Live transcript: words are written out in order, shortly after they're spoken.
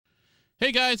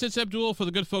Hey guys, it's Abdul for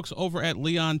the good folks over at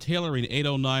Leon Tailoring,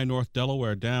 809 North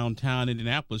Delaware, downtown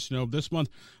Indianapolis. You know, this month,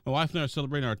 my wife and I are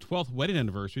celebrating our 12th wedding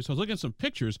anniversary, so I was looking at some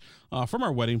pictures from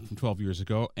our wedding from 12 years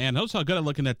ago, and notice how good I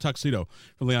look in that tuxedo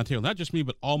from Leon Tailoring. Not just me,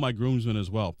 but all my groomsmen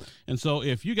as well. And so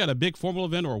if you got a big formal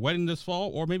event or a wedding this fall,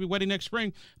 or maybe wedding next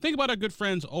spring, think about our good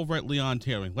friends over at Leon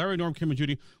Tailoring. Larry, Norm, Kim, and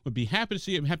Judy would be happy to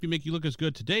see you and happy to make you look as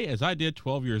good today as I did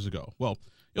 12 years ago. Well,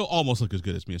 you'll almost look as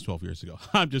good as me as 12 years ago.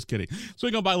 I'm just kidding.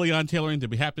 Swing on by Leon Tailoring. They'll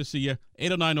be happy to see you.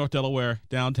 809 North Delaware,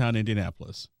 downtown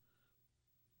Indianapolis.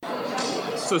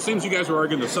 So it seems you guys were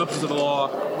arguing the substance of the law.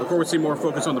 The court would see more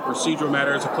focus on the procedural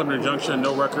matters, a preliminary injunction,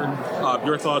 no record.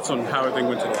 Your thoughts on how everything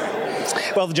went today?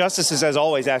 Well, the justices, as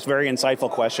always, asked very insightful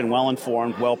question,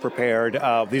 well-informed, well-prepared.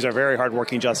 These are very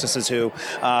hard-working justices who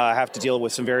have to deal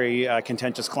with some very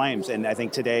contentious claims. And I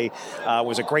think today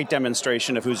was a great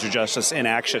demonstration of who's your justice in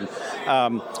action.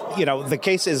 The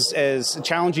case is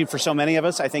challenging for so many of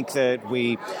us. I think that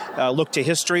we look to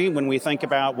history when we think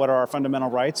about what are our fundamental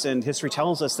rights. And history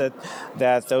tells us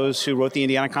that those who wrote the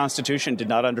Indiana Constitution did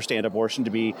not understand abortion to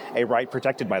be a right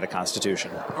protected by the Constitution.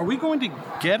 Are we going to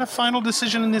get a final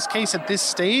decision in this case at this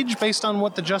stage based on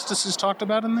what the justices talked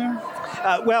about in there?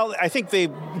 Well, I think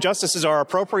the justices are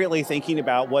appropriately thinking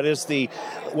about what are the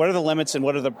limits and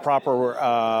what are the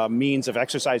proper means of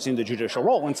exercising the judicial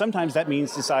role. And sometimes that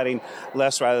means deciding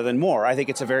less rather than more. I think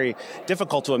it's very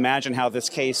difficult to imagine how this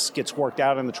case gets worked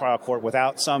out in the trial court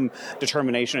without some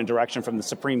determination and direction from the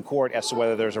Supreme Court as to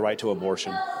whether there's a right to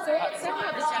abortion. So several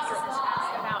of the justices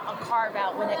asked about a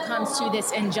carve-out when it comes to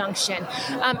this injunction.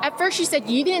 At first you said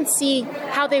you didn't see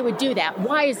how they would do that.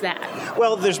 Why is that?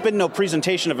 Well, there's been no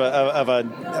presentation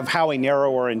of how a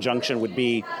narrower injunction would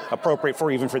be appropriate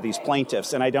even for these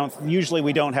plaintiffs. And usually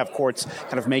we don't have courts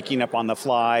kind of making up on the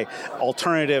fly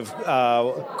alternative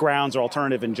grounds or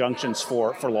alternative injunctions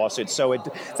for lawsuits. So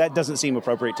that doesn't seem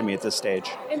appropriate to me at this stage.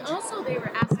 And also they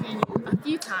were asking you a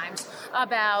few times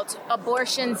about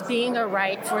abortions being a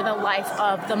right for the life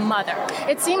of the mother.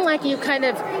 It seemed like you kind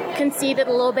of conceded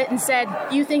a little bit and said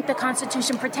you think the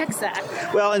Constitution protects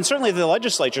that. Well, and certainly the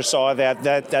legislature saw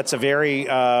that's a very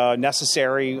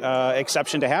necessary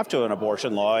exception to have to an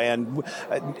abortion law. And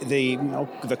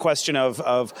the question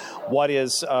of what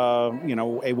is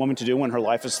a woman to do when her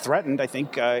life is threatened, I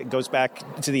think goes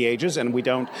back to the ages, and we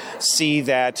don't see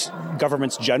that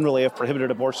governments generally have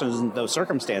prohibited abortions in those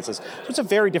circumstances. So it's a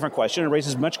very different question. It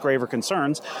raises much graver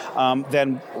concerns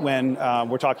than when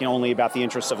we're talking only about the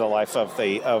interests of the life of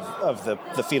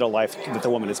the fetal life that the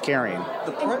woman is carrying.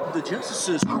 The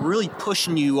justices were really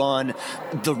pushing you on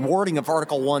the wording of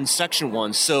Article 1, Section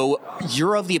 1. So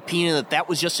you're of the opinion that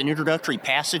was just an introductory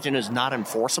passage and is not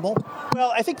enforceable?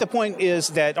 Well, I think the point is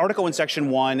that Article 1, Section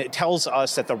 1 tells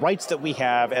us that the rights that we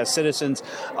have as citizens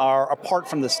are apart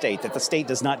from the state, that the state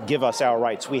does not give us our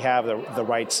rights. We have the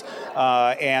rights,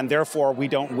 and therefore we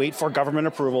don't wait for government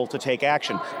approval to take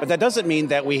action. But that doesn't mean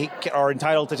that we are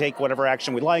entitled to take whatever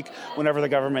action we like whenever the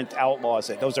government outlaws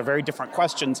it. Those are very different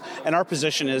questions, and our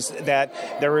position is that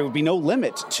there would be no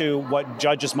limit to what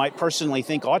judges might personally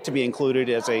think ought to be included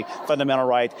as a fundamental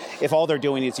right if all they're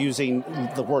doing is using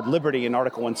the word liberty in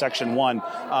Article 1, Section 1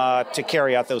 to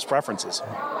carry out those preferences.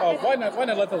 Why not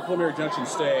let the preliminary injunction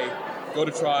stay? Go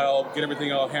to trial, get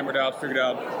everything all hammered out, figured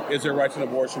out, is there a right to an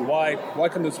abortion? Why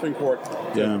come to the Supreme Court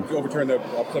to overturn the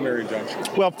preliminary injunction?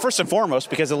 Well, first and foremost,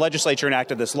 because the legislature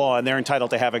enacted this law and they're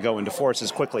entitled to have it go into force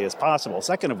as quickly as possible.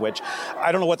 Second of which,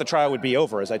 I don't know what the trial would be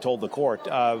over, as I told the court.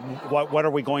 What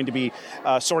are we going to be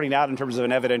sorting out in terms of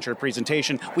an evidentiary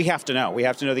presentation? We have to know. We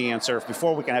have to know the answer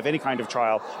before we can have any kind of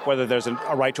trial, whether there's a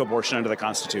right to abortion under the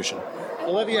Constitution.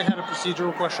 Olivia had a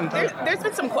procedural question. There's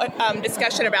been some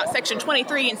discussion about Section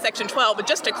 23 and Section 12, but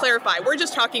just to clarify, we're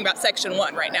just talking about Section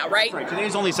 1 right now, right? Right.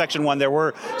 Today's only Section 1. There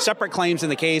were separate claims in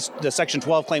the case. The Section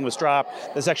 12 claim was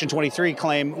dropped. The Section 23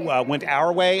 claim went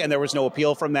our way, and there was no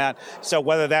appeal from that. So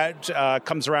whether that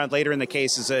comes around later in the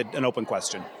case is an open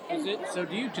question. So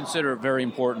do you consider it very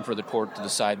important for the court to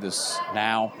decide this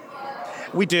now?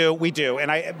 We do. And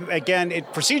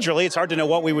procedurally, it's hard to know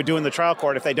what we would do in the trial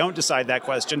court if they don't decide that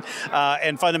question.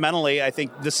 And fundamentally, I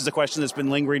think this is a question that's been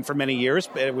lingering for many years.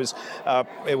 It was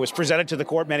presented to the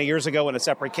court many years ago in a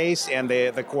separate case, and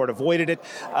the court avoided it.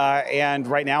 And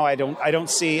right now, I don't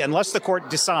see, unless the court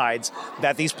decides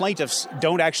that these plaintiffs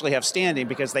don't actually have standing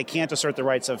because they can't assert the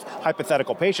rights of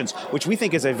hypothetical patients, which we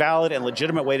think is a valid and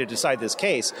legitimate way to decide this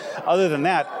case. Other than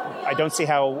that, I don't see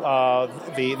how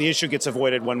the issue gets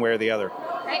avoided one way or the other.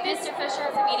 Right, Mr. Fisher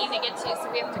has a meeting to get to,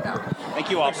 so we have to go.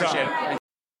 Thank you all. Appreciate it.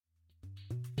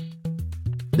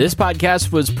 This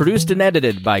podcast was produced and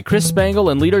edited by Chris Spangle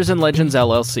and Leaders and Legends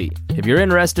LLC. If you're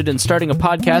interested in starting a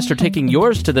podcast or taking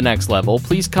yours to the next level,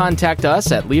 please contact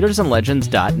us at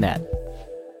leadersandlegends.net.